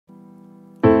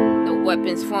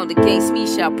weapons formed against me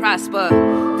shall prosper.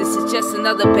 This is just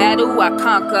another battle I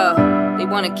conquer. They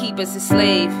wanna keep us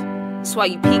enslaved. That's why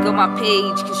you peek on my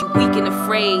page, cause you weak and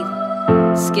afraid.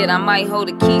 Scared I might hold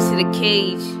the keys to the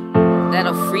cage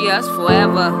that'll free us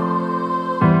forever.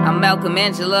 I'm Malcolm,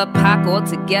 Angela, Pac all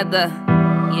together.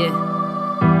 Yeah.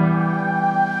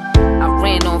 I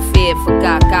ran on fear,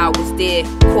 forgot God was there.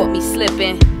 Caught me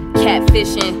slipping,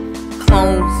 catfishing,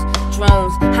 clones,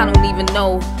 drones, I don't even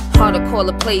know. Hard to call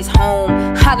a place home.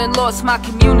 I done lost my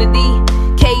community.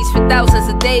 Caged for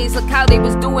thousands of days, look how they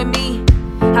was doing me.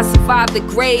 I survived the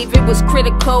grave, it was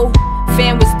critical.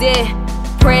 Fam was dead,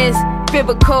 prayers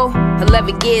biblical.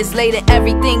 11 years later,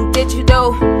 everything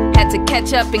digital. Had to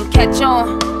catch up and catch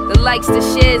on. The likes, the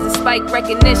shares, and spike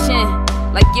recognition.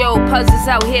 Like yo, puzzles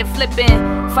out here flipping,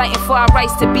 fighting for our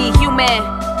rights to be human.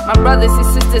 My brothers and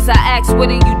sisters, I ask, what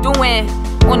are you doing?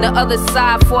 On the other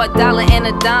side for $1 and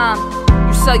a dime.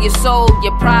 You sell your soul,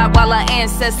 your pride, while our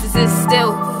ancestors is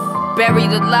still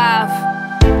buried alive.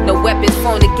 No weapons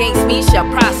formed against me shall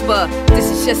prosper. This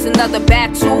is just another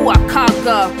battle I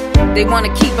conquer. They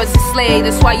wanna keep us enslaved,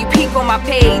 that's why you peek on my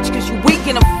page, cause you weak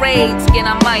and afraid. Scared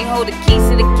I might hold the keys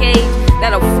to the cage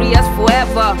that'll free us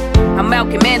forever. I'm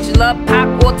Malcolm, Angela, Pac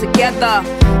all together.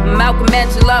 I'm Malcolm,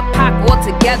 Angela, Pac all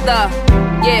together.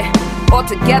 Yeah, all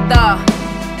together.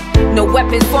 No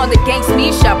weapons formed against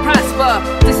me shall prosper.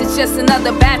 This is just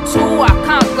another battle I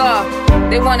conquer.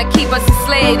 They wanna keep us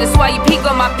enslaved, that's why you peek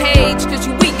on my page, cause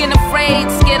you weak and afraid.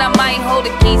 Scared I might hold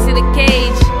the keys to the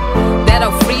cage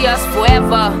that'll free us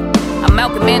forever. I'm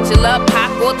Malcolm, Angela,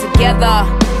 Pac all together.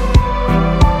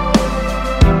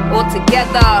 All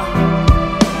together.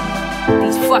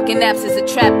 These fucking apps is a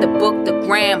trap, the book, the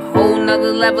gram. Whole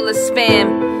nother level of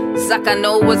spam. Zuck, I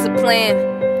know what's the plan.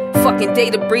 Fucking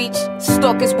Databreach,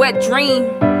 stalker's wet dream.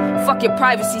 Fuck your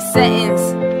privacy settings.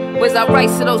 Where's our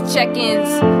rights to those check-ins?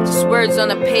 Just words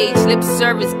on a page, lip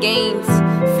service games.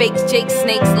 Fakes, Jake,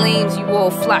 snakes, lames, you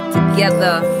all flock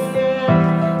together.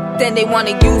 Then they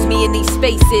wanna use me in these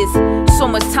spaces. So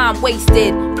much time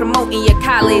wasted, promoting your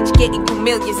college, getting you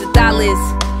millions of dollars.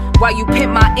 While you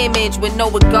pimp my image with no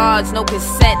regards, no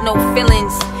consent, no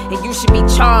feelings. And you should be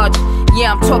charged.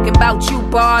 Yeah, I'm talking about you,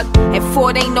 Bard. And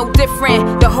Ford ain't no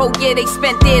different. The whole year they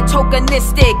spent there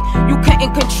tokenistic. You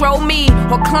couldn't control me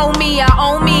or clone me. I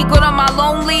own me, good on my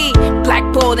lonely.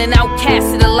 Blackballed and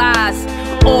outcast of the lies.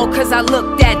 All cause I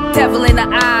looked that devil in the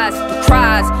eyes. The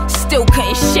cries still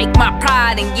couldn't shake my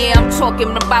pride. And yeah, I'm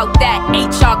talking about that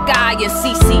HR guy and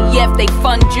CCF, they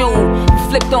fund you. You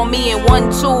flipped on me in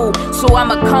 1-2, so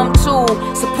I'ma come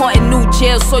to. Supporting new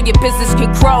jails so your business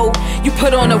can grow. You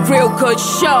put on a real good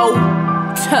show.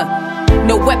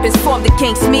 No weapons formed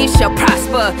against me shall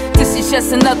prosper. This is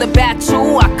just another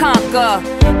battle I conquer.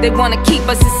 They wanna keep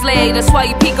us enslaved, that's why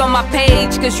you peek on my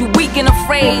page, cause you weak and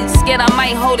afraid. Scared I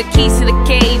might hold the keys to the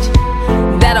cage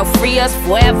that'll free us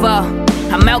forever.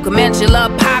 I'm Malcolm,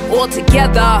 Angela, Pac all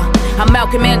together. I'm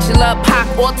Malcolm, Angela, Pac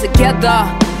all together.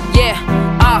 Yeah,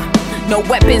 no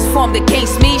weapons formed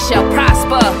against me shall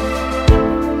prosper.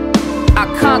 I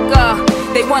conquer.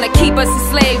 They wanna keep us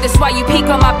enslaved, that's why you peek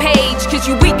on my page, cause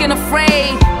you weak and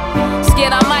afraid.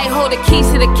 Scared I might hold the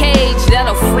keys to the cage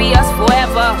that'll free us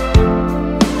forever.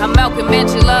 I'm Malcolm,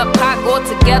 Angela, Pac all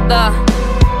together.